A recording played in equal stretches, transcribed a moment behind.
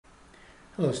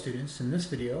Hello students, in this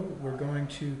video we're going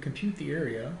to compute the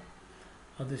area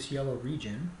of this yellow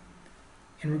region,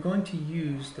 and we're going to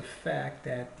use the fact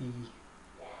that the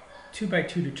 2 by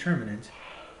 2 determinant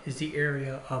is the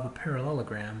area of a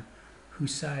parallelogram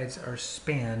whose sides are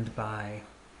spanned by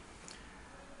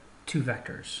two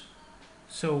vectors.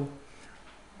 So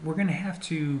we're going to have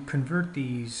to convert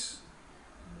these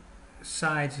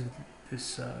sides of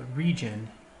this region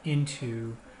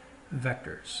into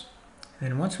vectors.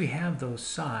 Then once we have those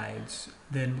sides,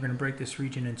 then we're going to break this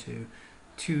region into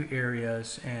two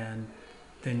areas, and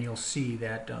then you'll see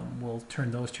that we'll turn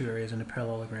those two areas into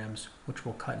parallelograms, which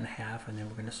we'll cut in half, and then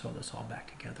we're going to sew this all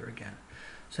back together again.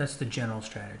 So that's the general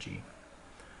strategy.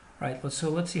 All right,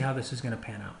 let's see how this is going to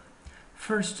pan out.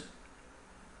 First,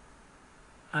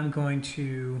 I'm going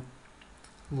to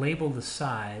label the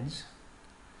sides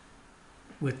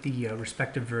with the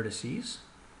respective vertices.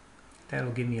 That'll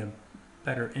give me a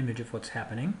better image of what's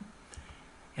happening.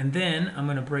 And then I'm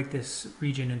going to break this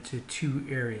region into two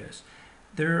areas.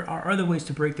 There are other ways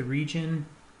to break the region.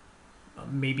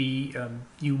 Maybe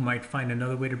you might find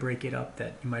another way to break it up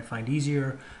that you might find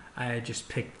easier. I just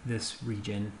picked this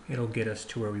region. It'll get us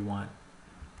to where we want.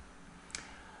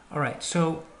 All right,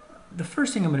 so the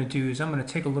first thing I'm going to do is I'm going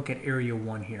to take a look at area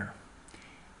 1 here.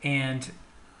 And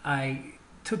I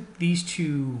took these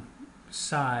two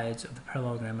sides of the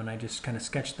parallelogram and I just kind of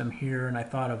sketched them here, and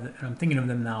I'm thinking of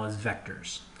them now as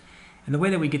vectors. And the way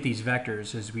that we get these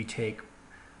vectors is we take,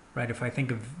 right, if I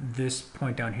think of this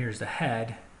point down here as the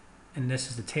head and this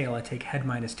is the tail, I take head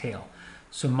minus tail.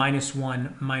 So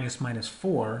 -1 minus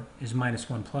 -4 is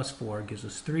 -1 plus 4 gives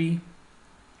us 3.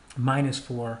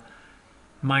 -4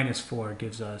 minus 4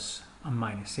 gives us a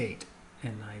 -8.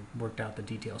 And I worked out the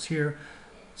details here.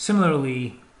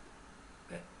 Similarly,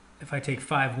 if I take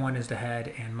 5, 1 as the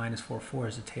head and -4, 4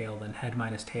 as the tail, then head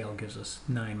minus tail gives us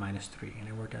 9 minus 3. And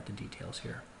I worked out the details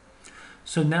here.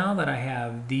 So now that I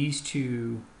have these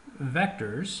two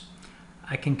vectors,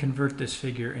 I can convert this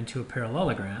figure into a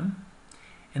parallelogram.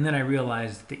 And then I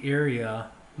realize that the area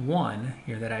 1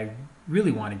 here that I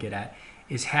really want to get at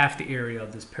is half the area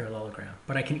of this parallelogram.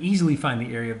 But I can easily find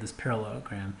the area of this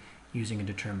parallelogram using a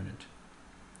determinant.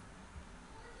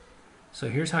 So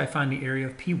here's how I find the area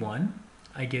of P1.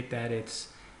 I get that it's,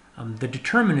 the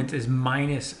determinant is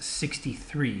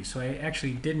 -63. So I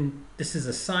actually this is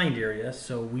a signed area,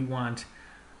 so we want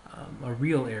a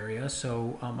real area.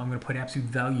 So I'm going to put absolute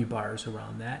value bars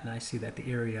around that, and I see that the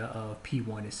area of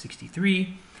P1 is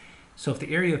 63. So if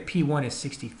the area of P1 is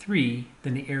 63,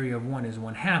 then the area of 1 is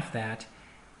 1/2 that,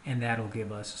 and that'll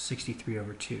give us 63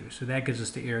 over 2. So that gives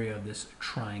us the area of this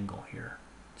triangle here.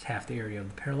 It's half the area of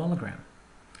the parallelogram.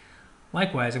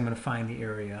 Likewise, I'm going to find the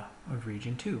area of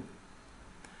region 2.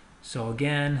 So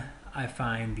again, I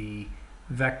find the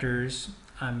vectors.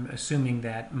 I'm assuming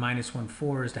that -1,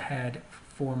 4 is the head,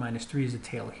 4 minus 3 is the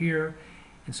tail here.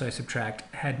 And so I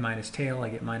subtract head minus tail, I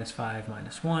get -5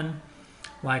 minus 1.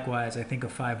 Likewise, I think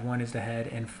of 5, 1 is the head,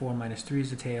 and 4 minus 3 is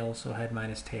the tail, so head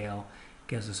minus tail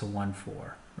gives us a 1,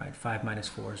 4. Right? 5 minus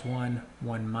 4 is 1,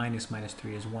 1 minus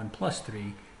 -3 is 1 plus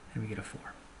 3, and we get a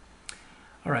 4.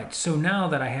 All right, so now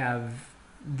that I have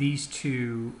these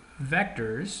two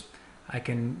vectors, I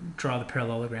can draw the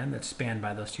parallelogram that's spanned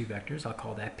by those two vectors. I'll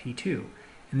call that P2.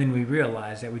 And then we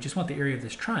realize that we just want the area of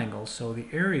this triangle, so the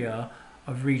area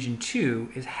of region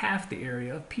 2 is half the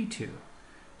area of P2.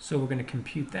 So we're going to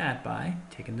compute that by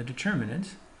taking the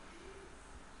determinant.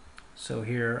 So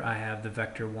here I have the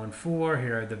vector 1, 4,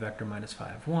 here I have the vector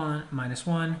 -5, 1,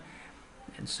 -1.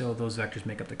 And so those vectors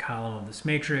make up the column of this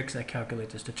matrix. I calculate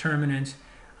this determinant.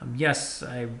 Yes,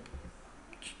 I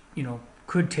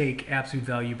could take absolute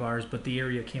value bars, but the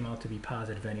area came out to be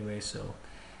positive anyway, so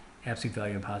absolute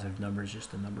value of positive number is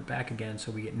just the number back again.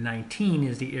 So we get 19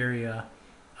 is the area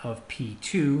of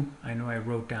P2. I know I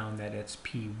wrote down that it's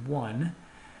P1,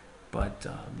 but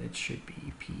it should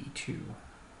be P2.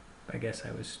 I guess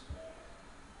I was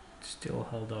still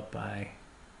held up by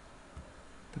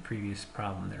the previous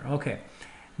problem there. Okay,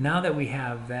 now that we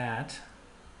have that,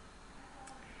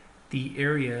 the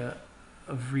area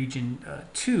of region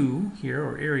 2 here,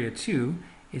 or area 2,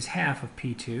 is half of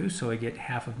P2, so I get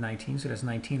half of 19, so that's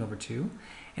 19 over 2.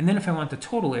 And then if I want the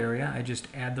total area, I just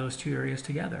add those two areas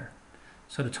together.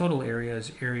 So the total area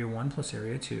is area 1 plus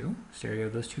area 2. It's the area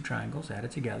of those two triangles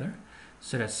added together.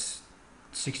 So that's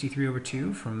 63 over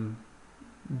 2 from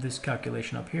this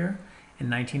calculation up here, and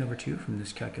 19 over 2 from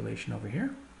this calculation over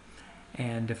here.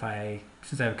 And since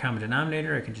I have a common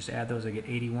denominator, I can just add those. I get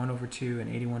 81 over 2 and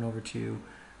 81 over 2.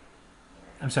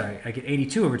 I'm sorry, I get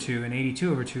 82 over 2, and 82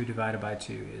 over 2 divided by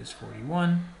 2 is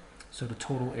 41. So the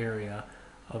total area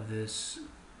of this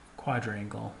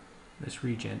quadrangle this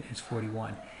region is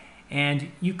 41.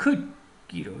 And you could,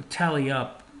 tally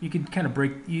up. You can kind of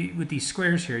break with these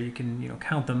squares here. You can,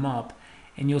 count them up,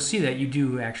 and you'll see that you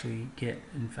do actually get,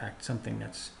 in fact, something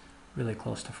that's really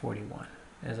close to 41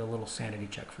 as a little sanity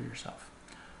check for yourself.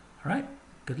 All right,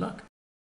 good luck.